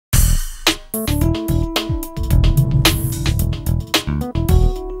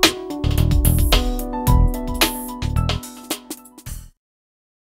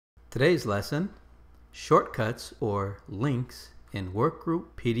Today's lesson, shortcuts or links in Workgroup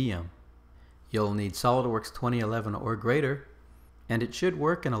PDM. You'll need SolidWorks 2011 or greater, and it should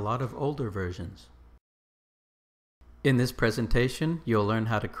work in a lot of older versions. In this presentation, you'll learn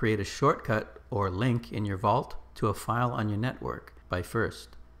how to create a shortcut or link in your vault to a file on your network by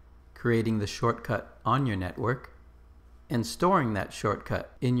first creating the shortcut on your network and storing that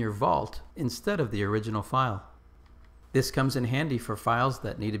shortcut in your vault instead of the original file. This comes in handy for files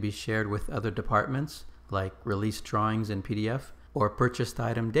that need to be shared with other departments, like release drawings in PDF or purchased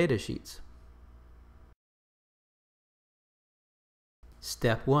item data sheets.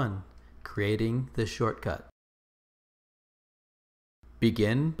 Step 1. Creating the shortcut.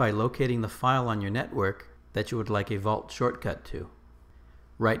 Begin by locating the file on your network that you would like a vault shortcut to.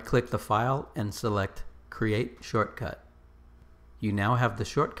 Right-click the file and select Create Shortcut. You now have the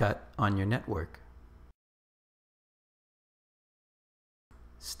shortcut on your network.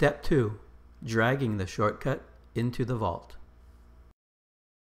 Step 2. Dragging the shortcut into the vault.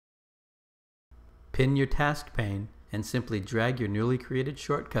 Pin your task pane and simply drag your newly created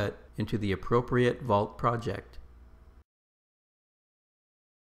shortcut into the appropriate vault project.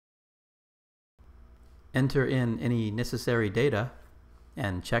 Enter in any necessary data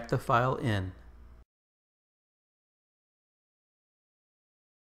and check the file in.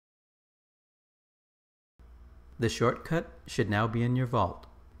 The shortcut should now be in your vault.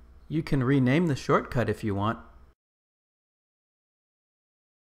 You can rename the shortcut if you want,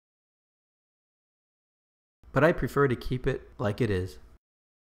 but I prefer to keep it like it is.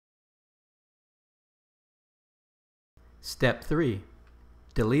 Step 3.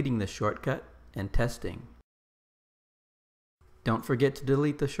 Deleting the shortcut and testing. Don't forget to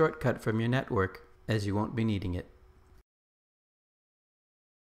delete the shortcut from your network, as you won't be needing it.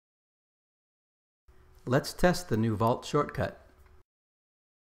 Let's test the new vault shortcut.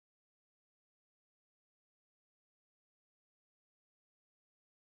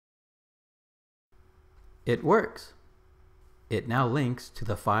 It works. It now links to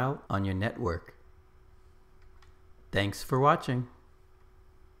the file on your network. Thanks for watching.